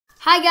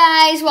Hi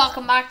guys,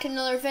 welcome back to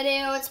another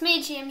video. It's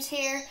me, James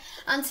here,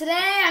 and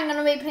today I'm going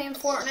to be playing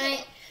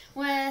Fortnite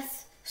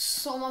with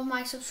some of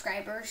my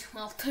subscribers,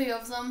 well, 2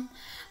 of them,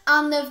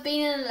 and they've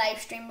been in a live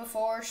stream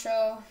before,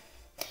 so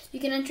you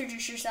can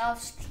introduce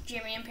yourselves,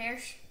 Jamie and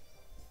Pierce.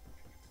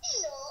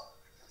 Hello.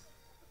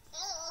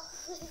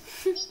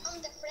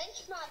 I'm the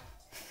Frenchman.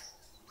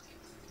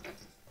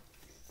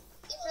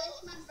 The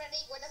Frenchman ready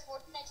with a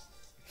Fortnite.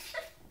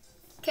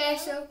 Okay,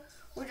 so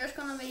we're just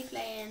going to be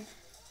playing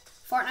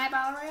Fortnite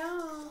Battle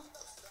Royale.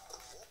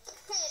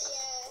 Hell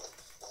yeah.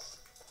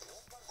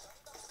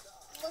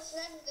 What's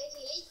that with the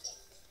leak?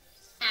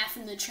 F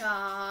in the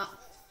chat.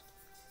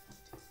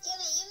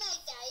 Jimmy, you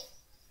might die.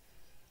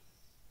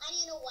 And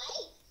you know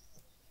why?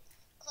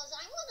 Because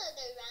I'm going to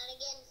do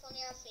Renegade in front of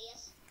your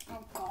face.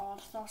 Oh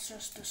god, that's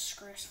just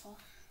disgraceful.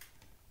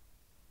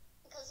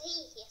 Because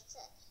he hates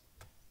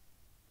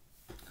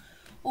it.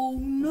 Oh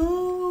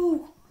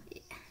no!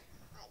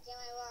 Alright,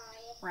 Jimmy, where are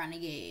you?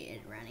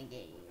 Renegade,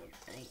 renegade,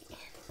 renegade.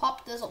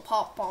 Pop this'll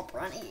pop, pop,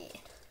 renegade.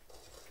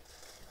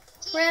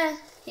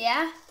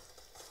 Yeah?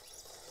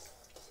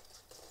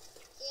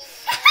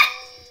 Jimmy.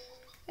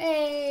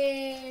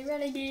 Hey,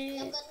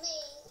 renegade. Look at me.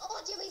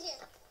 Oh, Jimmy's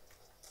here.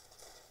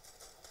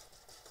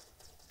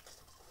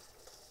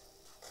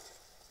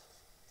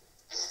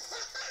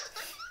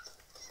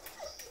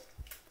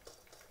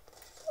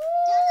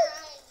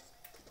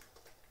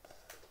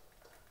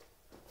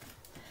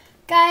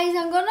 Guys,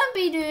 I'm gonna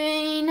be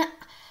doing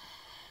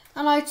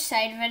an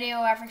outside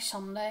video every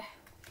Sunday.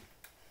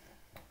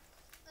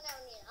 I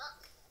never knew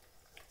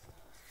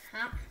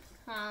that.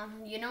 Huh?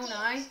 You know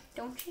now,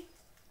 don't you?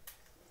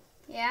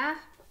 Yeah?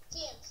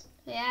 James,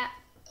 Yeah.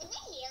 can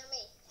you hear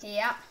me?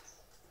 Yeah.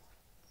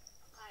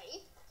 Hi.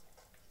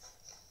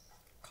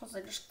 Cause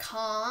I just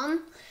can. Is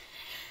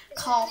there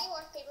Call. any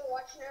more people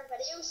watching our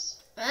videos?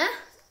 Huh?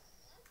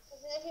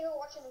 Is there any people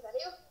watching the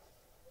video?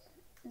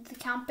 They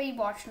can't be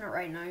watching it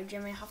right now,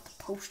 Jimmy. I have to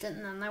post it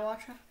and then they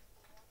watch it.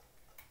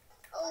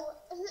 Oh,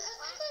 I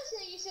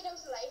thought you said it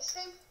was a live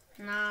stream.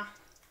 Nah.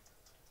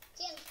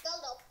 James,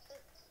 build up.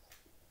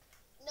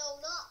 No,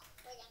 not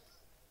again.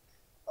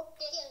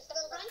 Okay, James, the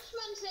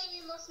Frenchman saying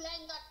you must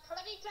learn that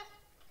pretty trick.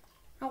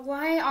 Oh,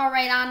 why?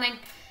 Alright, Anning.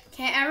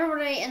 Okay,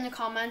 everybody in the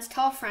comments,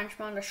 tell a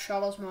Frenchman to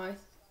shut his mouth.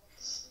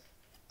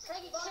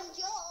 Craggy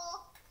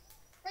Bonjour.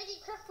 Craggy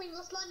Criff, we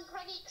must learn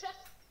Craggy Criff.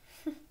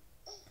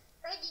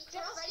 Craggy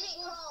Criff, ready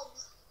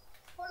crabs.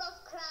 Full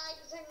of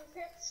crags and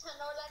criffs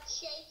and all that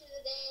shit of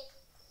the day.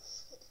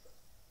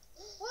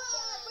 Wow,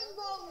 bing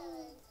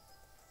bong.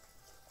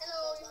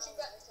 Hello, YouTube.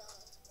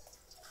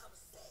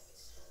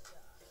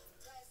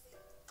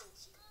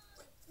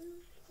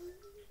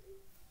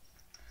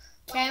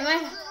 Okay,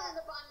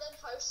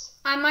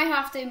 I might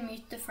have to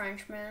mute the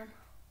Frenchman.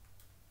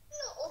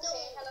 No,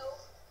 okay, hello.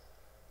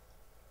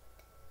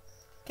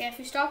 Okay, if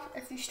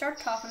you start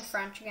talking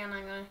French again,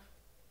 I'm gonna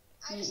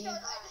I mute just you.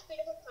 beat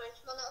up a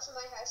Frenchman that was in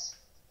my house.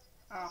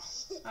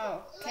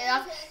 Oh,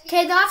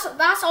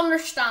 that's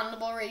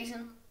understandable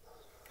reason.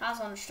 That's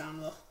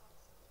understandable.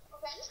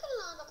 Okay, I'm just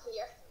gonna land up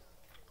here.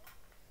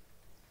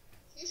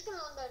 You're just gonna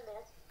land down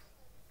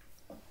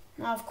there.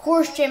 Well, of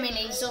course Jimmy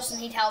needs us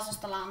and he tells us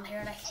to land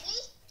here. Like, At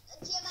least,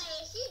 Jimmy,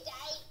 if you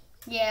die,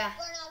 yeah.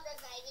 we're not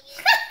reviving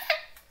you.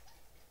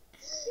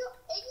 You're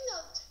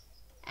ignorant.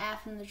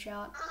 F in the chat.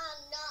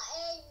 I'm not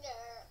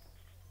ignorant.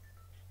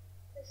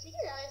 If you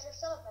guys are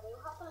still a video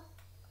happening.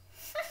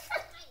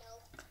 I know.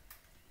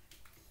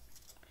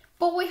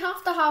 But we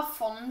have to have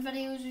fun in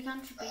videos. We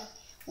can't just be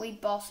we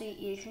bossy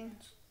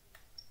Asians.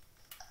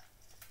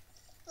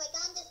 We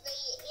can't just be,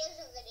 here's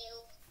a video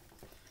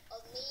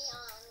of me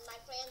and my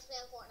friends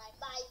playing Fortnite.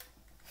 Bye.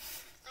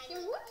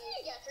 James, what did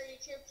you get your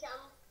YouTube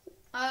channel?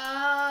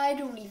 I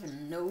don't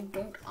even know.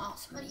 Don't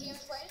ask And me.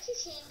 James, why did you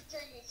change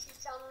your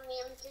YouTube channel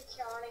name to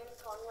Caroline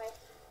Conway?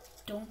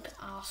 Don't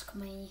ask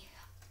me.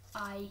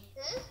 I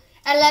Huh?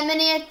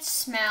 eliminate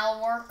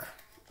smell work.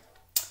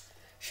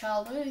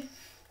 Shall do.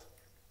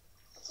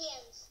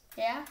 James,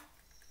 Yeah.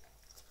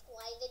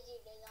 why did you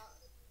do that?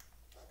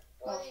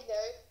 What did you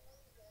do?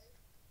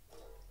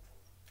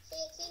 See,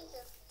 it seems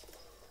a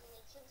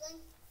YouTube thing.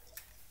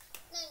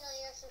 Now none of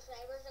your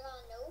subscribers are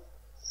gonna know.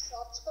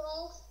 Shots going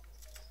off.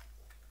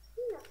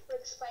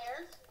 Netflix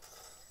fire.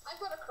 I've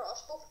got a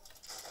crossbow.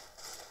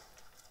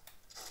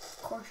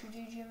 Of course you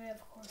do, Jimmy.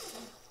 Of course you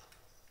do.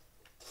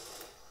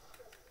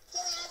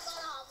 Jimmy, I've got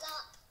to have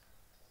that.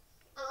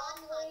 I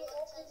haven't had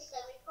one since the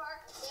part.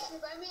 Yeah. Can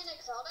you buy me an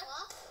exotic?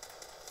 What?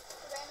 Can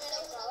you buy me an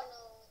exotic?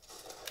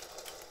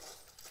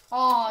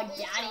 Oh, There's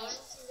yeah. a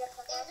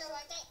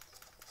right there.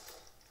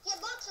 Here,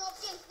 box it up,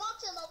 James.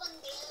 Box it up and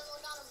deal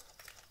with them.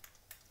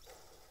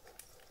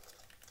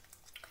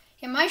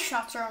 Yeah, my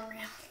shots are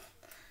unreal.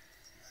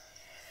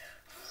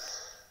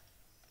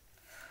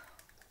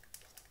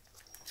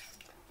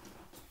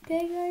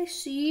 Okay, guys,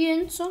 see you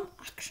in some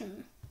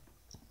action.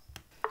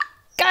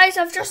 Guys,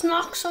 I've just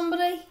knocked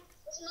somebody.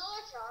 There's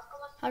another shark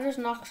coming. I've just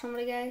knocked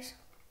somebody, guys.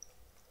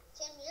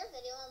 Tim, your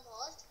video on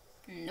pause.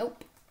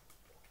 Nope.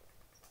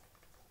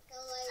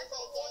 Don't let me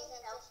say guys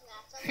and just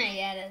match them.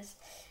 Yeah, it is.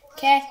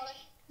 Okay,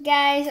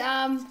 guys,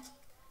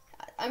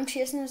 I'm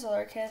chasing this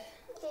other kid.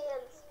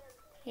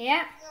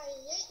 Yeah.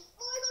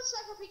 Oh, I got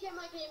sniper PK in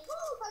my game.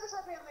 Oh, I got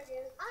sniper in my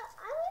game. I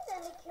was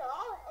in the kill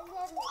and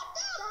then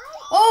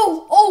died.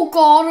 Oh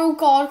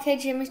God, okay,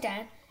 Jimmy's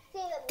down.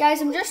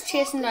 Guys, I'm just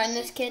chasing down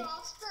this kid.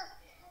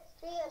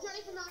 He's not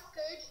even that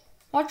good.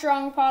 What's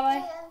wrong, Polly?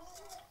 I was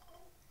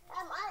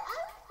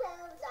trying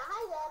to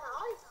die then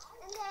out,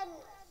 and then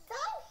I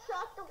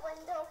shot the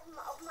window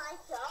of my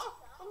shop,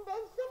 and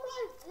then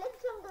someone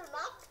glitched on the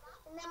map,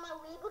 and then my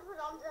reboot was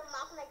under the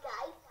map and I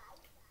died.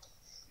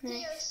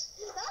 Nice.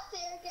 That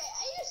there guy,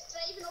 I was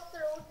driving up the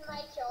road in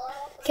my car.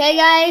 Okay,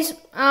 guys,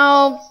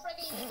 I'll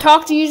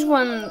talk to you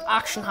when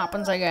action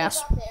happens, I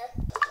guess.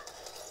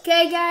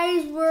 Okay,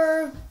 guys,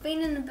 we're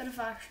being in a bit of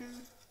action.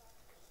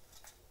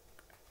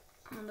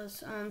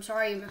 I'm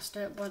sorry you missed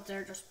it, but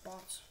they're just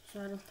bots, so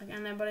I don't think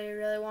anybody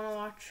really want to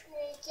watch.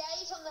 Hey,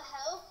 guys on the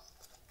hill.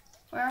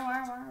 Where?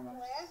 Where?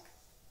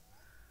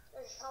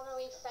 There's having a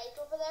wee fight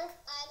over there.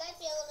 I might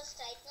be able to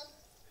strike them.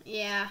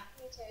 Yeah.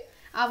 Me too.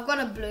 I've got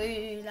a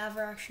blue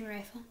lever action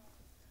rifle.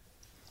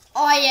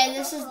 Oh yeah,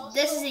 this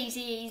is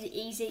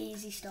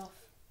easy stuff.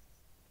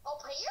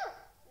 Up here?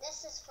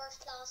 This is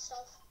first class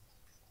stuff.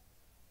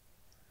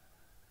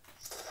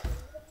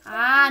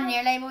 Ah,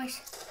 nearly,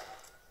 boys.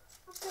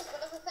 What's this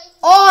bit of a thing?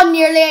 Oh,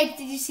 nearly.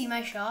 Did you see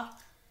my shot?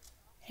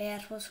 Yeah,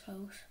 it was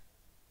close.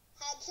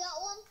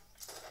 Headshot one?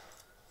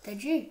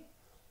 Did you?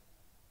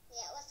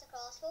 Yeah, what's the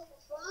crossbow?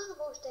 Well, I'm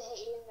supposed to hit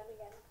you and then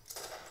again.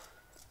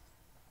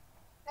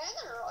 I'm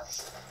gonna rush.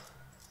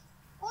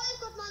 Oh, I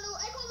got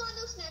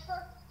Mando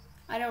sniper.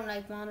 I don't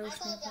like mono I got a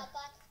sniper.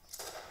 jetpack.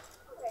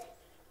 Okay.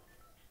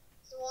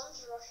 The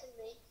one's rushing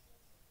me.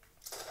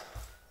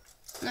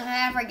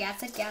 Whoever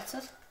gets it, gets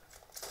it.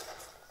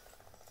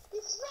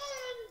 He's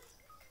ran!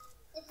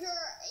 If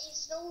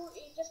he's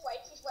just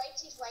white,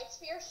 he's white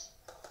spears.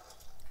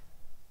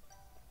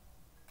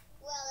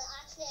 Well,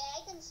 actually, I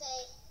can say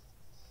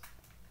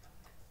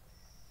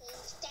in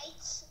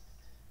states.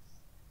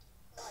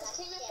 His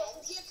teammate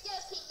doesn't. He has to get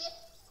his teammate.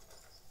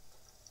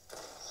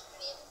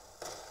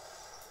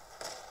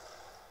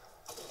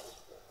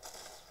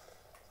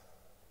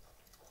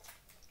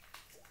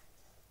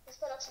 This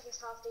guy looks like he's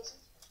half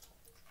decent.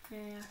 Yeah,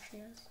 he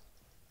actually is.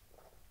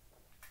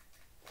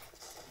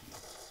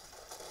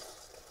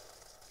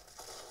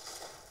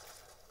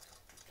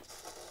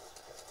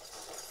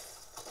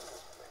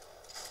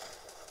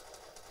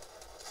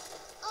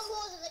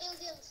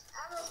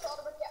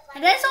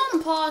 It is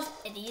on pause,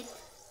 idiot.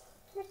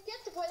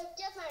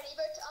 Get my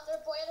reboot under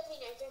boy at the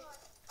P90.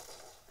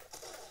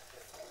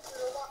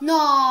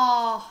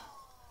 No.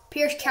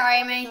 Pierce,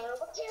 carry me.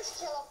 Pierce,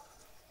 kill him.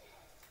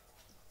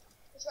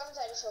 He's running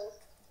out of soul.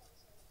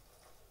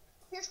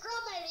 Pierce,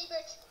 grab my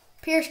reboot.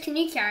 Pierce, can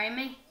you carry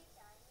me?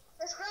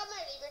 Pierce, grab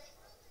my reboot.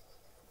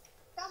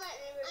 Grab my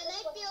reboot. I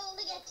might be able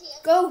to get to you.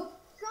 Go.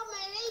 Grab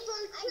my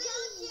reboot. I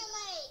can't hear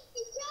me.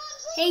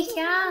 He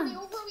can.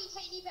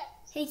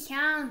 He can. He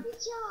can.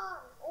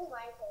 Oh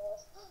my god.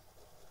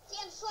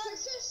 James,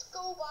 let's just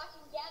go back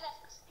and get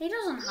it. He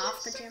doesn't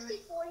have to, Jimmy.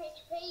 64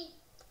 HP.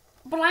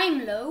 But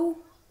I'm low.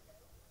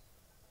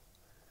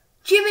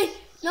 Jimmy,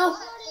 no,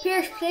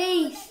 Pierce,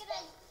 please.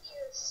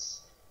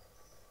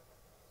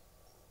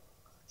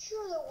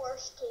 You're the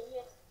worst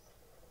teammate.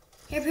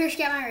 Here, Pierce,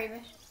 get my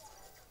reboot.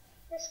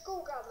 Just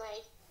go grab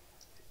mine.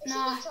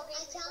 No,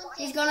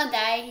 he's gonna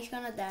die. He's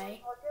gonna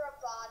die. Oh, you're a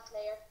bad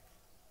player.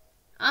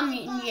 I'm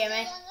muting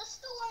Jimmy.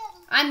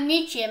 I'm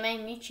mute Jimmy.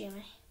 Mute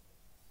Jimmy.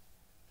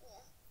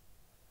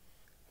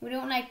 We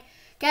don't like,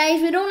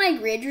 guys. We don't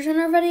like ragers in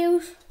our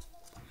videos.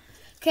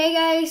 Okay,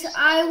 guys.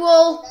 I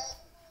will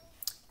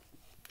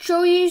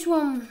show you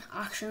when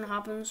action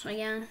happens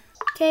again.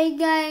 Okay,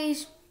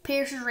 guys.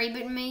 Pierce is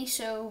rebooting me,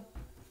 so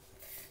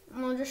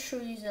I'll just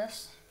show you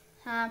this.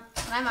 I'm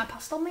a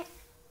pistol, mate.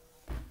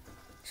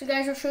 So,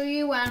 guys, I'll show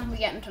you when we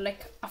get into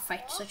like a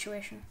fight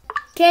situation.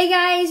 Okay,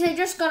 guys. I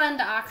just got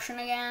into action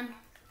again.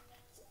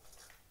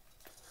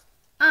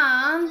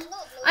 And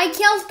I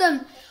killed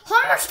them.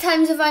 How much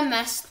times have I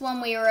missed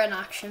when we were in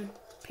action,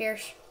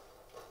 Pierce?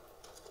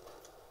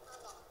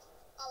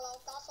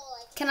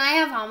 Can I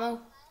have ammo?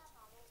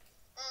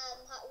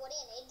 What do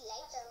you need?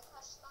 Light or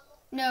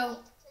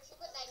No.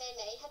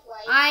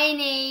 I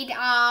need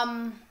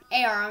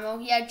AR ammo.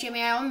 Yeah,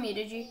 Jimmy, I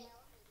unmuted you.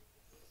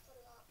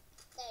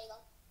 There you go.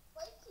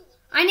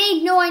 I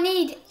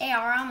need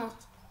AR ammo.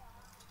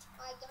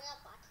 Alright, give me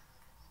that back.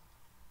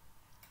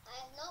 I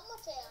have not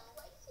much AR.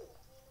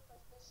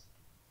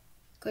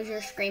 Because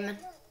you're screaming.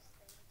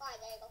 Alright,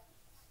 there you go.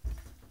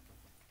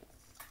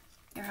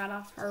 Your head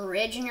off. Or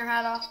raging your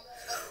head off.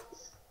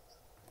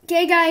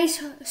 Okay,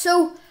 guys.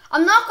 So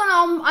I'm not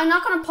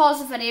gonna pause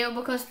the video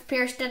because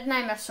Pierce, didn't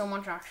I miss so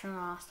much action the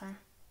last time?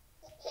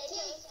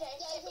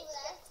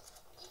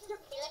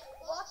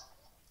 What?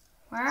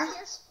 Where?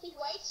 He's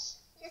white.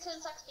 Here's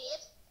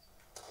 1068.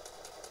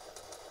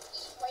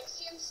 He's white,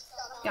 James.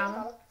 Got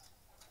him.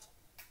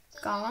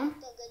 Got him.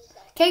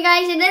 Okay,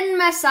 guys, I didn't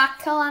miss that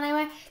kill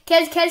anyway.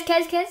 Kids.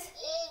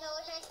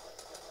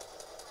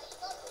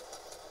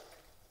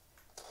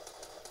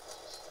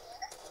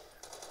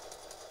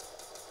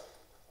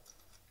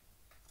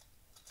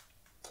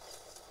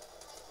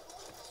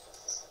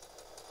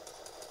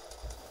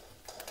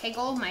 Okay,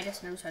 Gold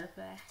Midas knows how to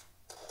play.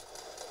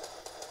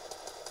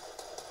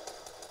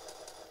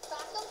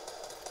 Back them.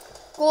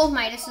 Gold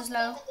Midas is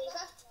low.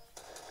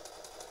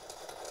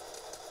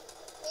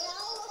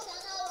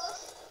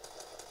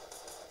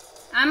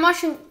 I'm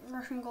rushing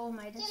Gold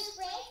Midas. Midas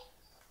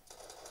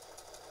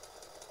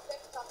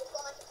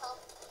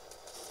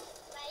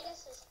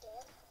is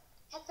dead.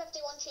 Hit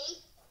 51 shield.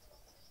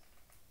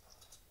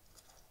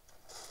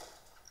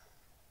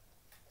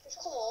 Just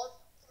come on.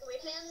 Can we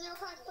play in their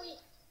card,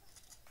 please?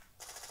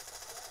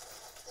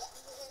 Yeah,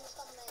 we're going to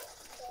stop now.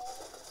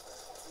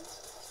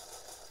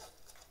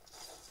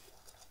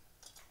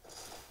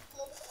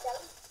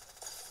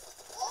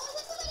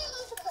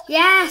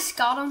 Yes,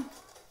 got him.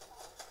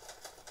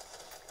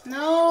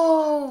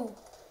 No.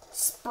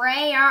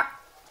 Spray up.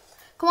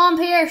 Come on,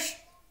 Pierce.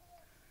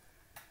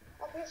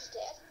 Oh, Pierce is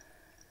dead.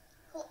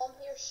 Come on,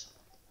 Pierce.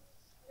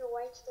 You're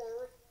white,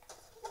 then.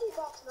 What are you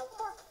boxing up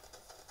for?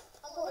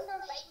 I'm going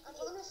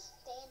to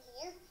stay in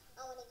here,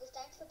 and when he goes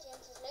down for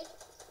James's loot,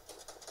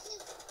 he's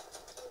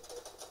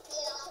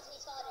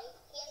got out.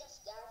 He has a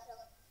scar, so.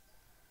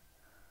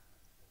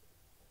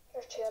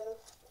 There's two of them.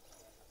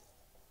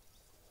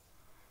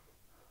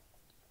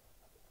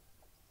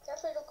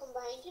 Careful, they don't come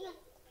behind you now.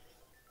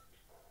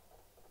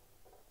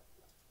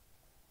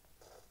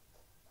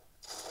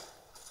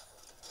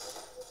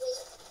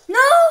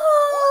 No!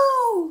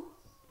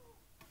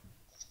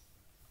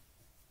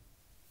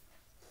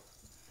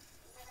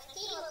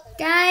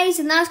 Guys,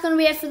 and that's going to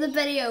be it for the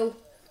video.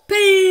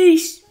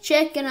 Peace!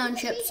 Chicken and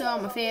chips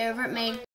are my favourite meal.